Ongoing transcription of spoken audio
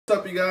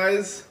What's up, you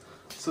guys?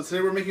 So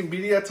today we're making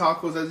birria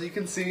tacos. As you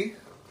can see,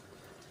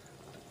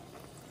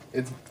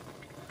 it's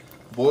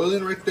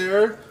boiling right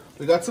there.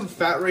 We got some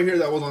fat right here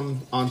that was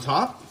on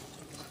top,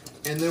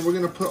 and then we're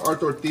gonna put our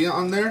tortilla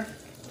on there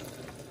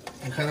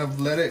and kind of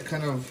let it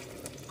kind of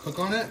cook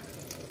on it.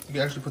 You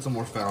can actually put some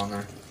more fat on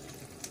there.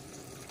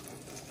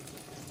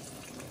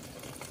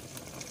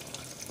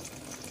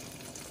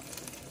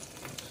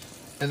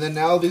 And then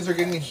now these are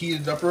getting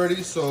heated up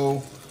already,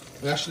 so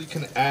we actually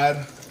can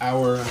add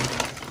our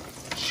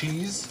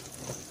cheese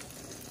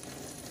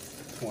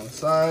to one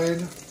side,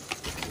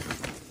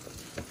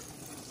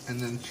 and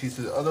then cheese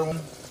to the other one,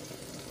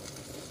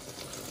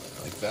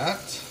 like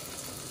that.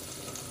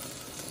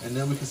 And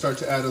then we can start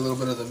to add a little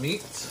bit of the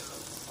meat.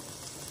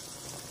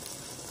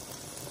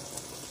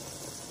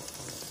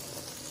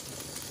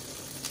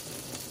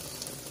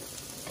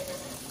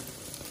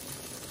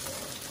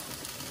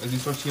 And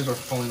these tortillas are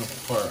falling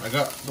apart. I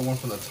got the one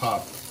from the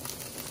top.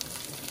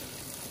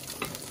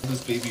 Put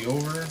this baby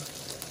over.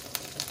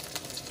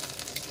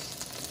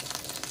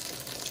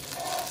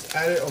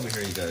 Add it over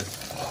here, you guys.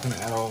 I'm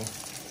gonna add all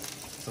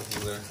stuff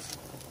over there.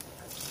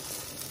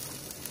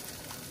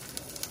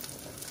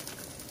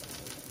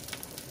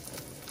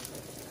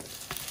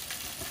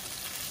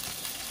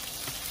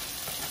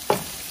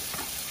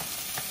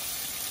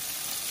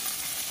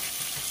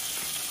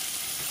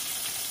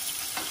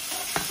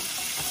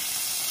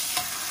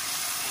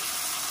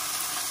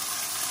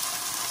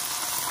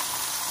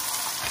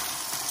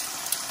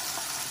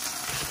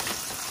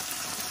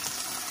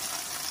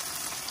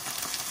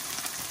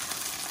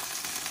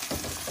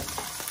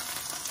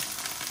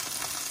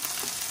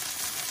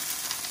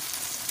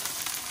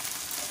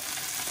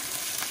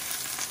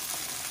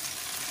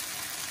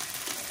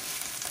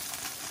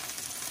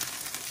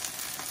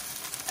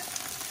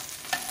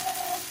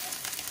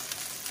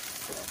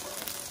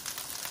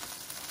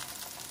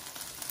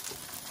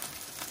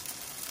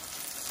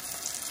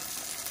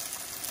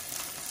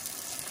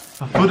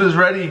 The food is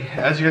ready,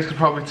 as you guys can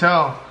probably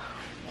tell.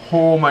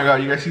 Oh my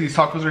god, you guys see these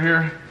tacos right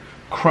here?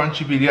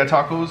 Crunchy birria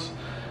tacos.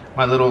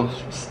 My little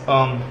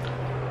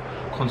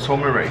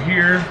CONSOME right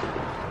here.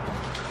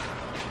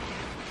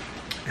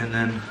 And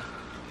then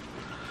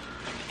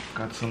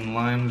got some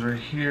limes right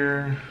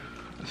here.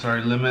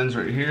 Sorry, lemons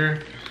right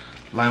here.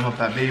 Lime up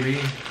that baby.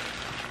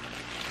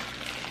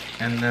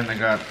 And then I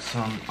got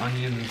some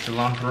onion and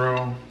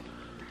cilantro.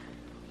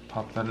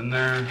 Pop that in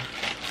there.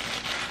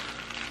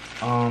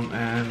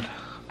 And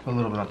put a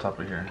little bit on top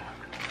of here.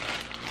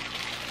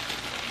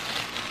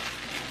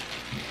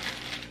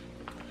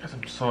 Guys,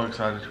 I'm so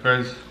excited. You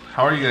guys,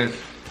 how are you guys?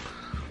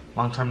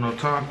 Long time no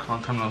talk,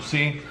 long time no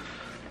see.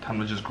 Time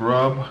to just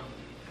grub.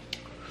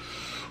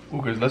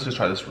 Ooh, guys, let's just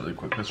try this really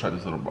quick. Let's try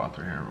this little broth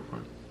right here real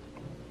quick.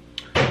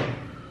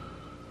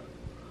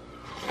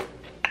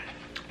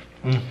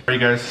 Alright,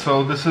 guys,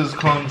 so this is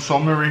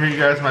CONSOME right here, you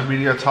guys. My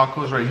birria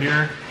tacos right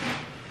here.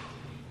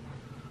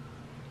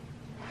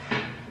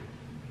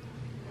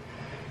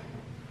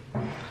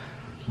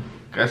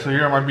 Guys, so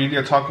here are my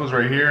birria tacos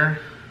right here.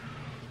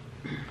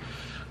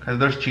 Guys,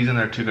 there's cheese in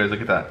there too, guys.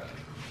 Look at that.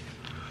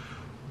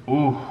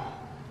 Ooh,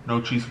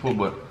 no cheese pull,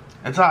 but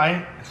it's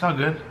alright. It's not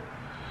good.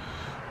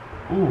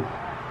 Ooh,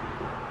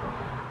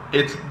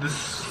 this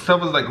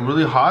stuff is like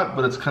really hot,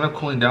 but it's kind of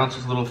cooling down, so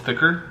it's a little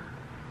thicker.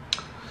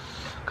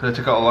 Cause I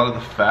took out a lot of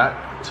the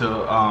fat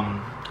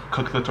to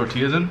cook the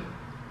tortillas in.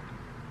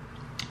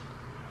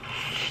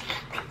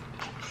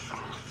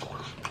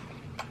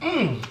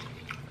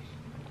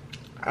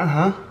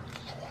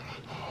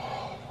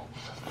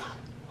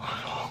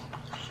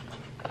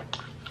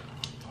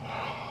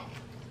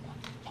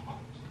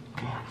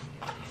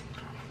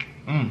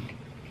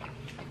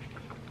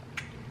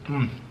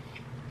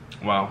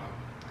 Wow.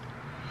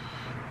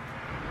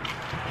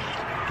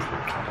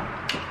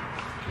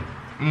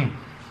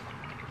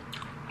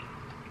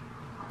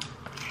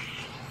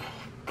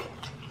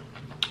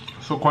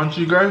 So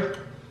crunchy, guys.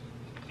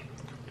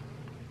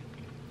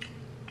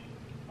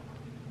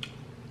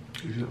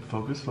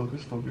 Focus,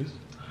 focus, focus.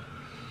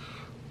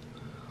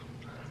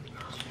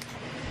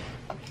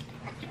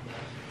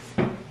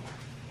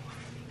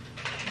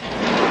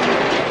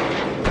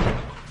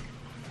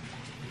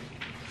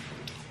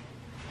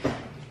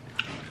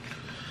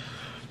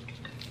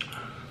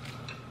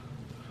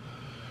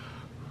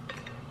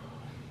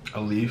 A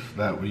leaf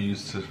that we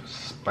use to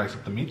spice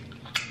up the meat.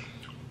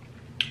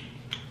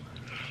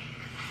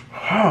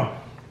 Oh.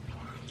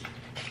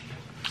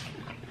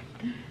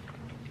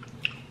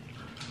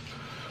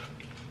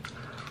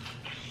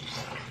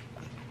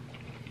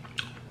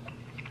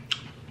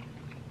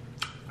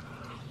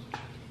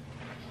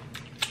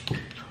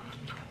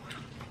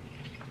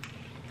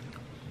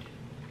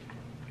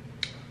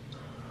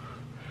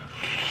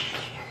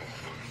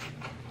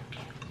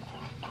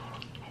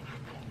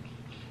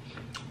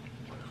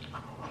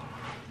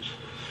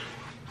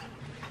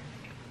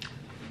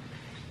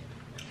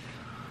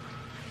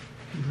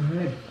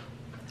 Good.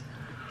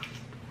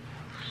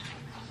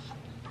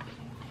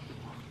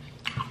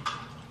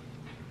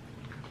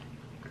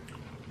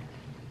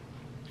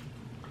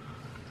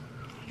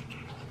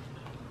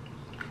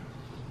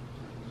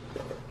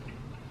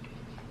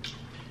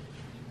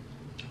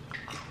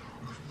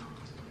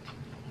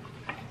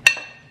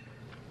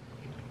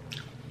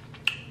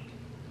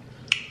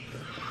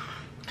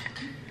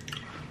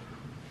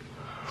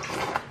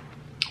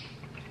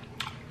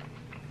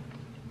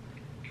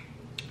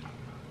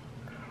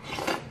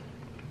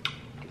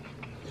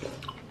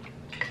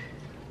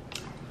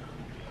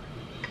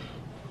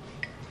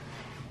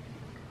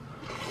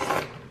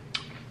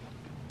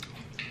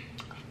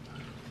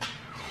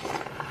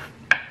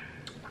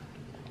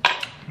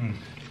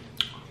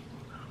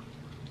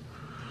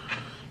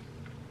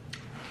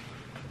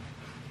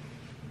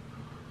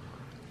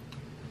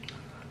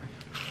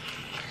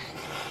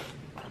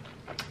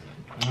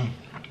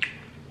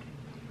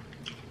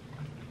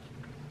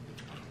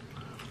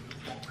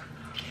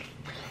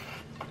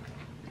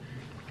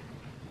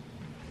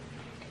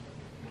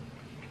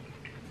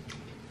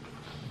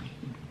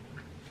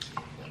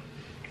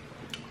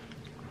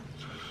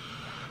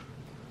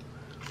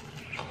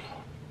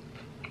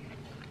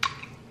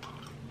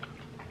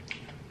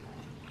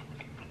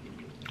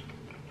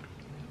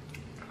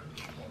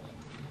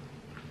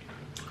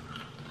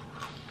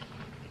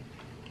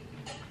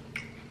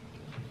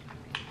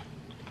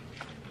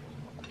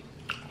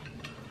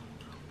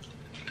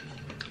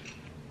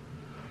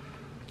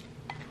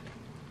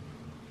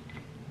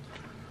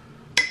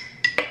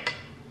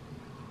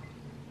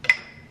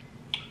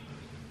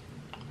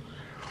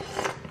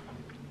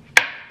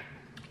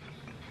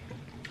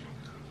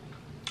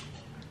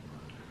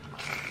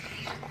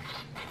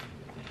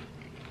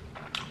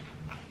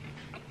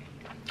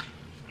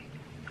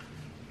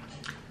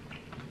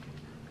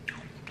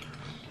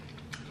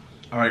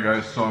 Alright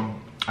guys, so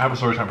I have a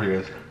story time for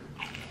you guys.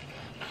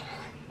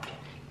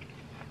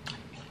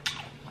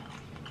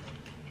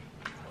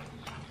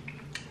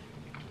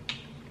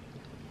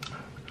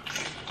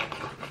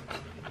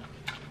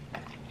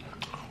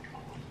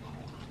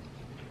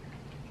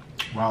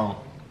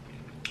 Wow.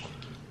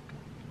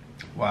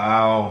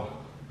 Wow.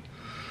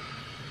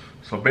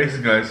 So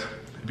basically guys,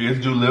 if you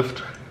guys do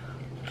Lyft,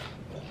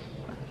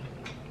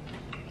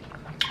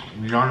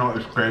 y'all know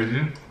it's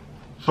crazy.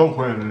 So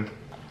crazy.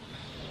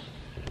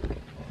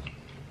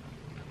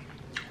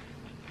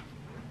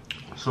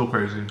 So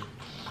crazy.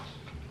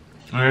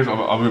 Anyways,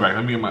 I'll be back.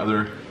 Let me get my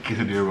other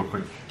quesadilla real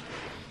quick.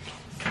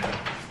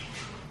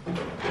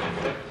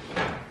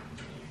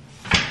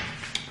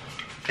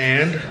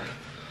 And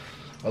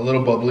a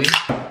little bubbly.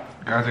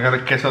 Guys, I got a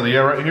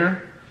quesadilla right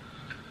here.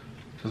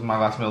 This is my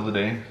last meal of the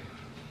day.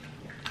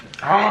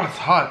 Ah, it's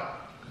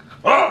hot.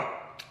 Ah!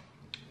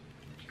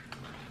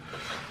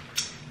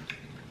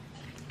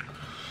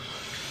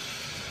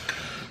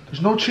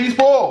 There's no cheese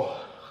ball.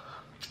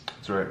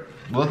 That's right.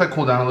 We'll let that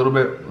cool down a little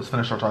bit. Let's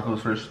finish our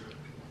tacos first.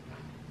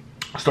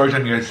 Story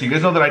time, you guys. So you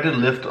guys know that I did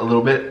Lyft a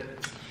little bit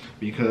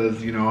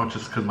because, you know,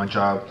 just because my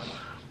job.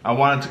 I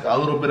wanted a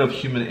little bit of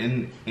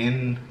human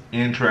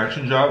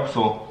interaction job,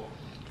 so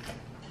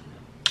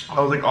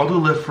I was like, I'll do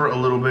Lyft for a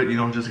little bit, you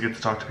know, just to get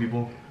to talk to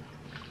people.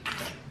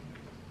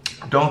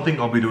 Don't think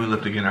I'll be doing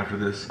Lyft again after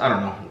this. I don't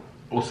know.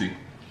 We'll see.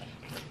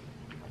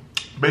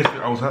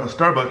 Basically, I was at a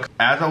Starbucks.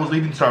 As I was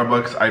leaving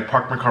Starbucks, I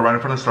parked my car right in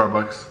front of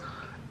Starbucks,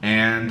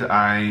 and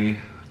I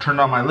turned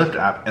on my Lyft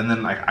app, and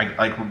then like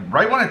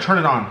right when I turned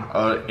it on,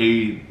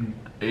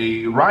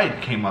 a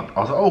ride came up. I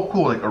was like, oh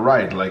cool, like a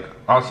ride, like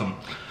awesome.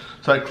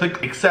 So I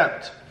clicked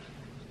accept.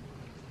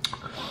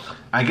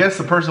 I guess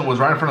the person was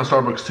right in front of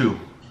Starbucks too.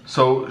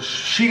 So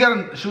she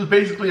was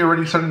basically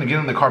already starting to get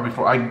in the car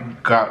before I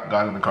got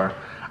in the car.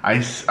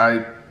 I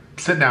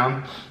sit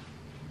down,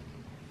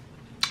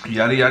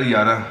 yada yada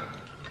yada.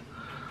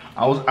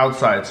 I was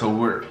outside, so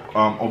we're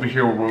over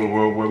here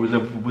where we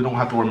live. We don't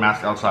have to wear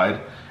masks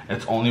outside.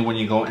 It's only when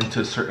you go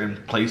into certain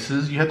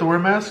places you have to wear a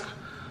mask.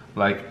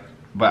 Like,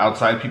 but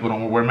outside people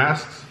don't wear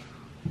masks.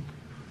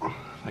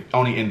 Like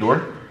only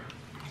indoor.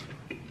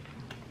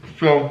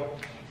 So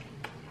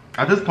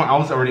at this point, I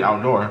was already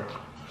outdoor.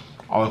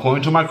 I was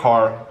going to my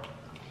car.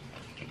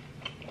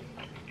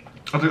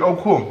 I was like, oh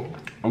cool,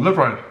 a Lyft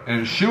ride.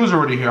 And she was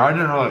already here. I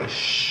didn't know that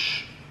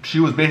she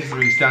was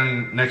basically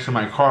standing next to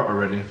my car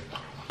already.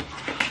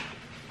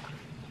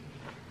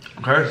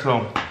 Okay,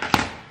 so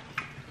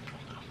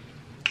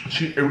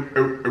she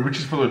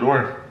reaches for the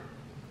door.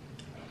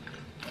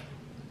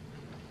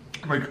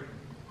 I'm like,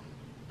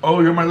 oh,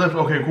 you're my Lyft.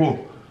 Okay,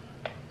 cool.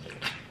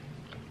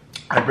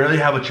 I barely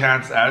have a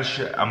chance as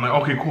shit. I'm like,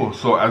 okay, cool.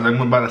 So as I'm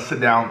about to sit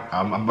down,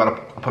 I'm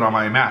about to put on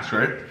my mask,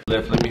 right?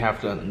 Let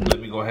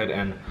me go ahead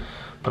and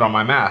put on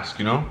my mask,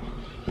 you know?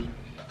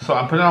 So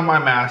I'm putting on my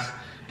mask,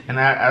 and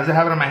as I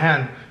have it in my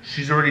hand,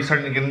 she's already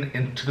starting to get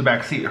into the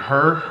back seat.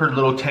 Her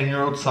little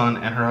 10-year-old son,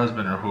 and her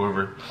husband or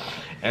whoever.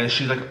 And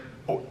she's like,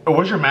 oh,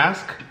 where's your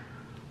mask?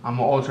 I'm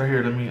like, oh, it's right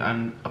here.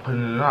 I'm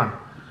putting it on.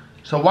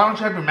 So why don't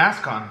you have your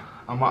mask on?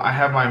 I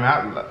have my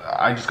mask.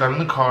 I just got in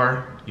the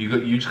car.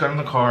 You just got in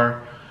the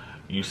car.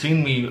 You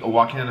seen me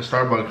walking into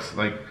Starbucks.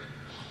 Like,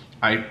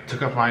 I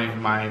took off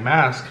my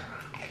mask.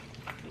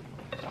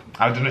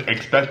 I didn't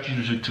expect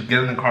you to get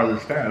in the car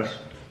this fast.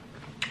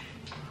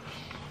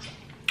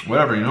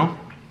 Whatever, you know?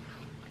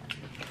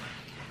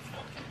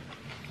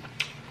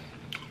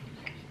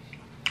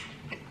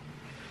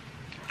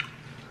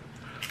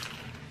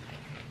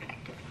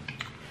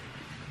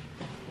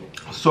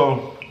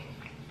 So,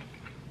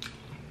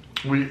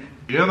 we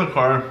get in the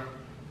car.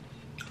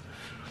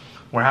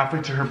 We're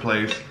halfway to her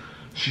place.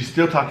 She's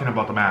still talking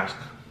about the mask.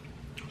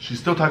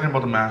 She's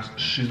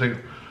like,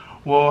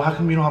 well, how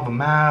come you don't have a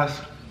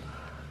mask?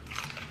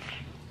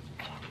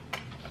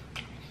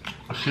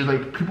 She's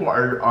like, people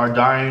are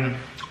dying.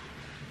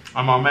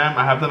 I'm like, ma'am,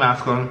 I have the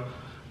mask on.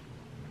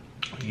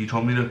 You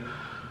told me to,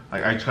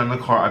 like, I just got in the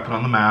car, I put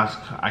on the mask.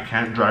 I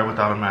can't drive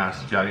without a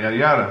mask, yada, yada,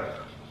 yada.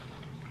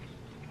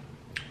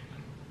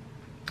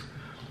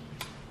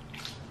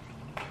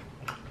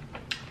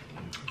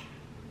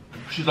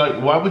 She's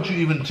like, why would you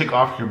even take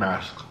off your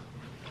mask?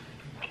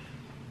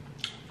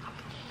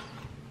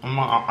 I'm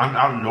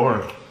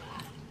outdoors.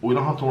 We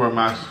don't have to wear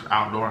masks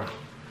outdoors.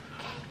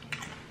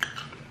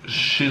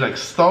 She's like,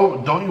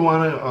 so don't you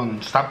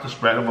want to stop the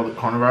spread of the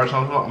coronavirus?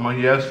 I'm like,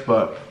 yes,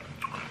 but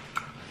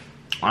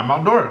I'm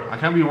outdoors. I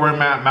can't be wearing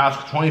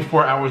masks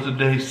 24 hours a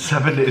day,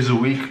 7 days a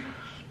week,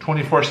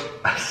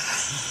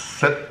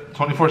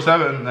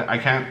 24/7. I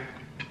can't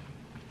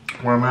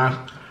wear a mask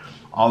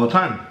all the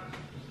time.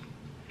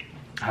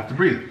 I have to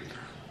breathe.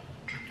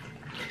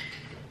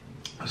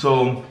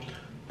 So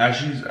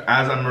as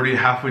I'm already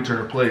halfway to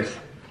her place,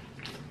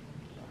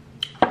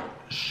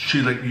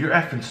 she's like, you're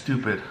effing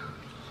stupid.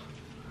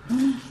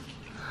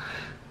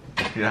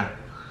 Yeah.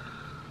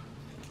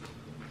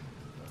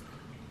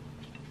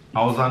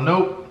 I was on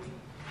nope.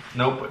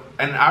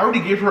 And I already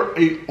gave her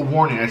a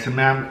warning. I said,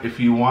 ma'am, if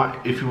you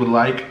would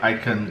like, I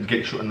can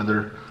get you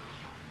another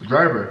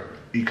driver.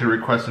 You could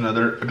request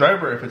another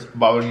driver if it's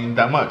bothering you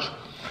that much.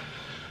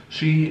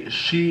 She's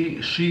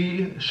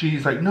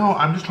like, no,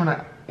 I'm just trying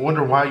to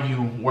wonder why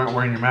you weren't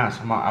wearing your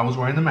mask. I was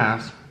wearing the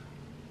mask.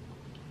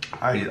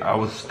 I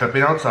was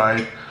stepping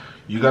outside.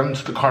 You got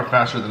into the car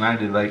faster than I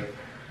did, like,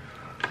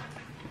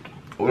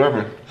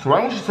 whatever. So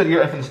why don't you say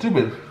you're effing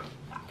stupid?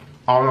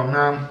 Oh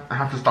man, I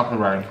have to stop the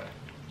ride.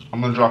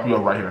 I'm gonna drop you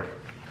off right here.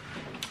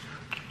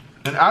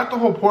 And at the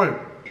whole point,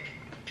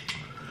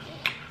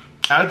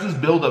 as this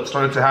buildup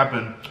started to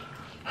happen,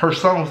 her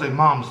son was like,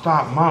 Mom,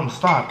 stop, Mom,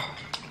 stop.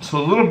 So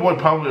the little boy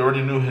probably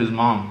already knew his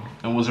mom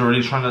and was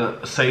already trying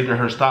to say to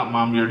her, stop,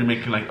 Mom, you're already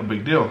making like a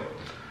big deal.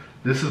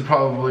 This is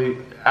probably,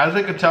 as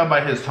I could tell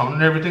by his tone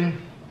and everything,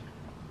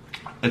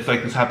 it's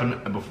like this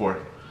happened before.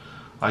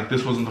 Like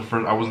this wasn't the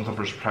first, I wasn't the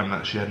first time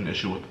that she had an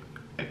issue with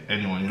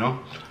anyone, you know?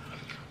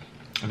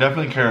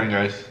 Definitely Karen,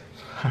 guys.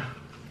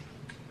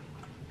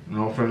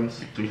 No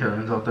offense to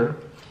Karens out there.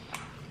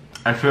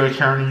 I feel like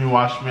Karen, you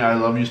watch me, I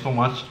love you so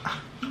much.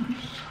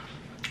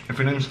 If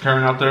your name's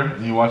Karen out there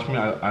and you watch me,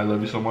 I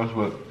love you so much,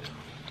 but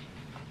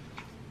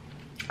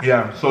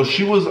yeah, so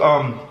she was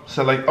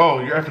said like, oh,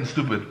 you're effing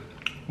stupid.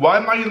 Why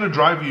am I gonna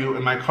drive you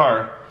in my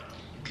car?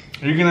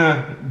 You're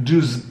gonna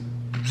do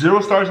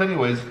 0 stars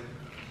anyways.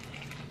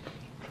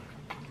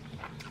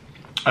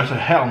 I said,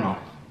 hell no.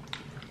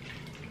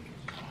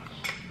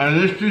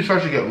 And this dude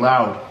starts to get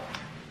loud.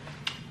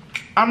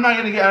 I'm not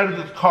gonna get out of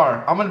this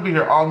car. I'm gonna be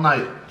here all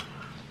night.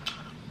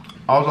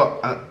 I was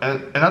like,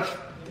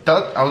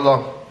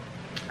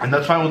 and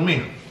that's fine with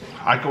me.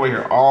 I could wait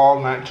here all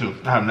night too.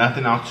 I have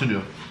nothing else to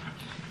do.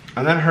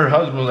 And then her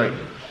husband was like,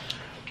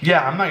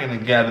 yeah, I'm not gonna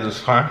get out of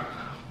this car.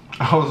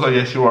 I was like,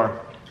 yes you are.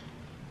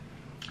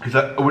 He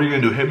said, what are you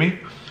gonna do, hit me?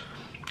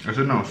 I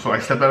said, no. So I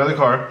stepped out of the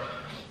car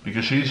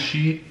because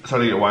she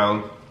started to get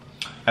wild.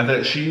 And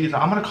then she said,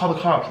 I'm gonna call the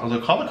cops. I was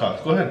like, call the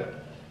cops, go ahead.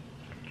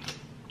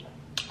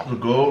 I was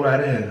like, go right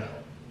ahead.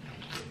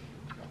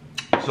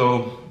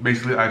 So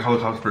basically I called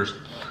the cops first.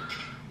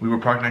 We were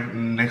parked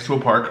next to a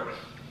park.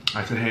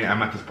 I said, hey,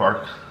 I'm at this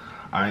park.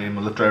 I am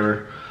a Lyft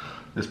driver.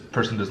 This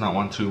person does not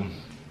want to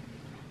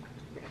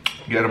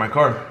get out of my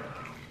car.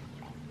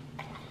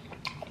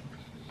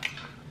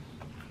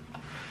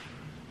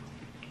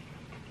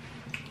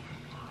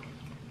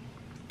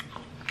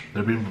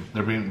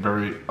 They're being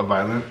very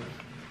violent,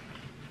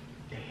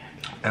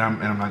 and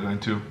I'm not going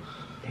to.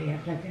 They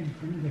act like that in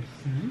front of their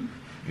son?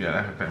 Yeah, they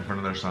act like that in front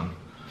of their son.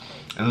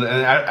 And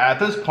at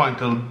this point,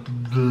 the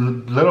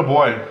little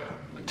boy,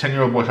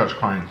 10-year-old boy, starts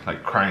crying,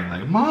 like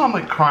Mom,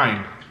 like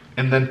crying,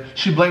 and then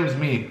she blames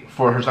me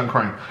for her son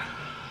crying.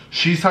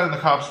 She's telling the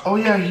cops, oh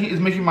yeah, he is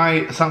making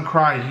my son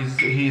cry.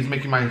 He's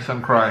making my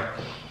son cry.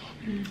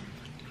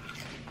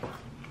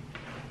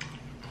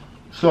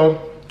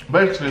 So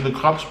basically, the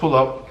cops pull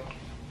up.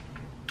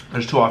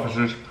 There's 2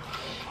 officers.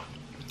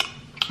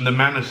 The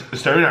man is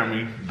staring at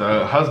me.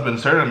 The husband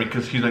is staring at me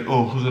because he's like,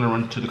 oh, who's gonna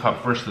run to the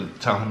cop first to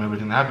tell him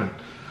everything that happened?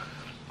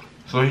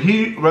 So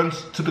he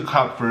runs to the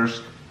cop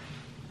first.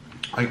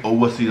 Like, oh,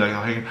 what's he like?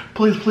 Okay,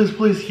 please, please,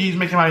 please. He's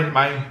making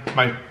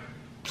my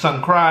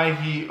son cry.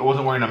 He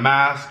wasn't wearing a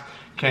mask.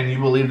 Can you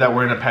believe that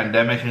we're in a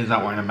pandemic and he's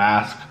not wearing a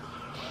mask?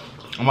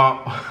 I'm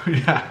out.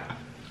 Yeah.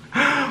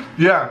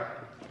 Yeah.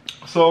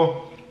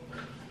 So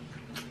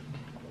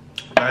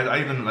I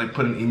even like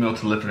put an email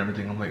to Lyft and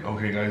everything. I'm like,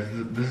 okay guys,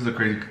 this is a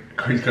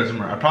crazy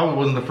customer. I probably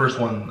wasn't the first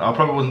one. I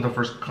probably wasn't the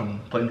first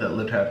complaint that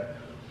Lyft had.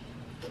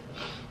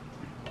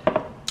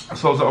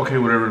 So I was like, okay,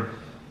 whatever.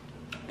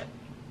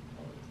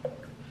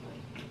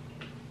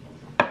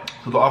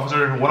 So the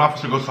one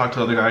officer goes to talk to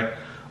the other guy.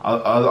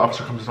 Other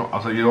officer comes to, I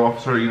was like, yo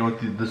officer, you know what,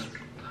 this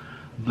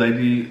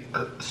lady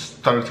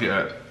started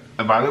to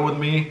get violent with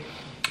me.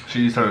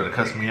 She started to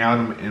cuss me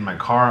out in my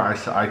car.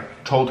 I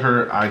told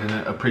her I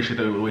didn't appreciate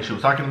the way she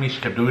was talking to me.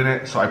 She kept doing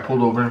it, so I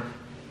pulled over.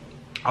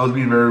 I was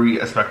being very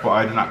respectful.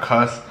 I did not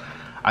cuss.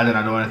 I did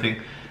not do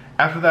anything.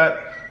 After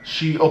that,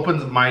 she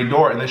opens my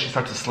door and then she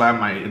starts to slam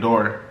my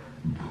door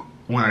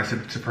when I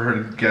said for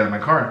her to get out of my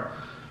car.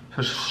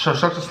 So she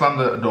starts to slam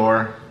the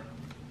door.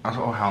 I was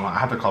like, oh hell no, I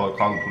have to call the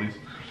police.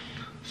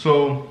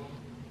 So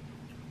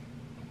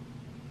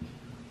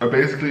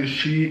basically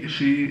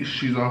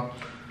she's on.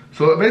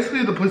 So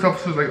basically the police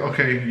officer's like,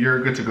 okay,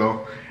 you're good to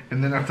go.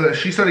 And then after that,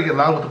 she started to get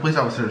loud with the police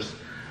officers.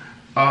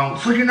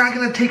 So you're not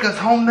gonna take us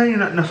home then? You're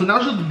not. No. So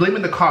now she's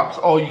blaming the cops.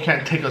 Oh, you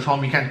can't take us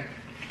home. You can't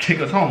take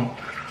us home.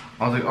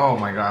 I was like, oh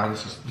my god,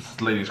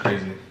 this lady's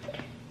crazy.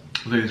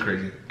 This lady's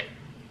crazy.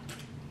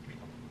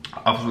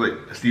 Officer's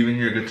like, Steven,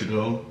 you're good to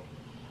go.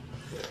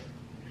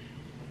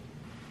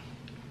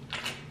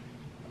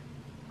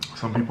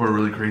 Some people are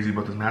really crazy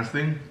about this mask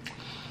thing.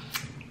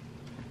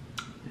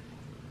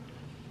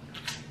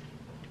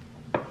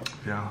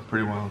 Yeah,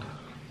 pretty wild.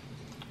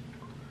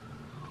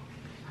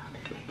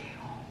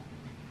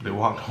 They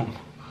walked home.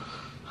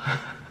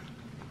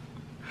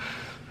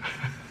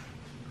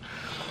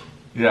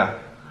 Yeah,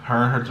 her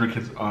and her 3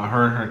 kids,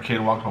 her and her kid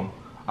walked home.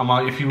 I'm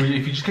like, if you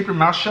just kept your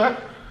mouth shut,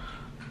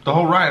 the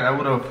whole ride, I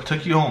would have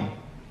took you home.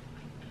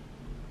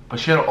 But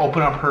she had to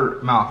open up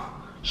her mouth.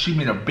 She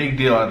made a big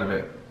deal out of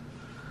it.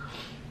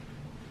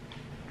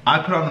 I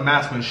put on the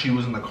mask when she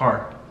was in the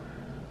car.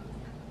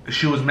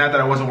 She was mad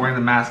that I wasn't wearing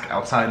the mask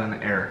outside in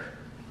the air.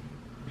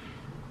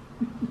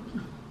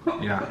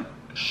 Yeah.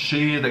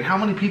 She, like, how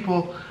many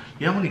people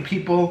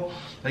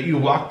that you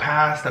walk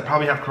past that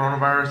probably have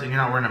coronavirus and you're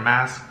not wearing a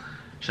mask?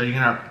 So you're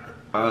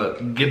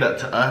gonna give that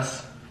to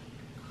us?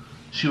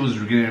 She was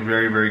getting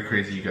very, very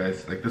crazy, you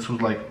guys. Like, this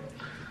was like,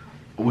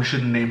 we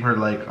should name her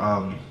like,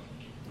 I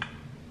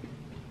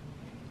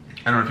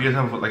don't know if you guys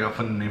have like a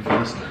fun name for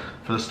this,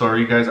 for the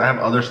story, you guys. I have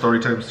other story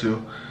times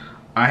too.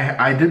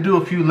 I did do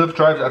a few Lyft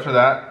drives after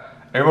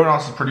that. Everyone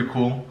else is pretty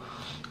cool.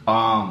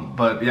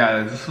 But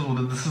yeah, this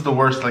is the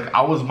worst. Like,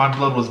 my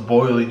blood was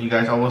boiling, you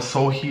guys. I was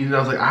so heated. I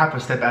was like, I have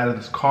to step out of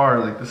this car.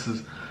 Like, this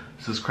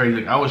is crazy.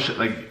 Like, I was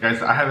like,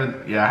 guys, I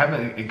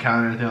haven't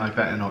encountered anything like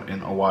that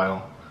in a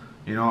while.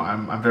 You know,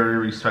 I'm very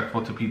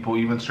respectful to people,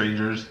 even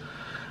strangers.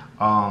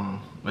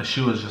 But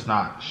she was just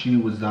not. She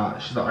was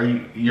not. She's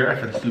like, you're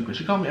effing stupid.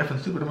 She called me effing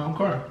stupid in my own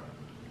car.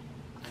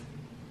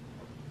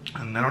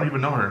 And I don't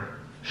even know her.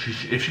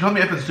 If she called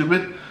me effing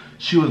stupid,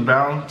 she was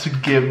bound to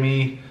give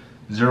me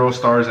 0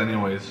 stars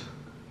anyways.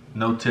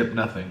 No tip,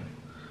 nothing.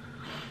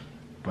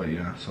 But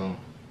yeah, so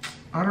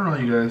I don't know,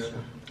 you guys.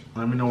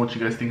 Let me know what you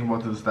guys think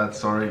about that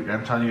story.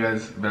 I'm telling you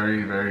guys,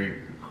 very,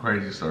 very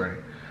crazy story.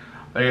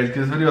 Alright guys, give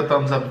this video a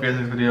thumbs up if you guys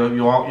like this video.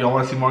 Y'all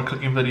want to see more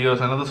cooking videos.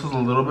 I know this was a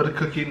little bit of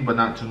cooking, but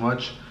not too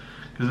much.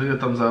 Give this video a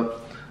thumbs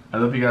up. I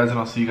love you guys, and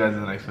I'll see you guys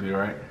in the next video,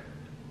 alright?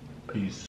 Peace.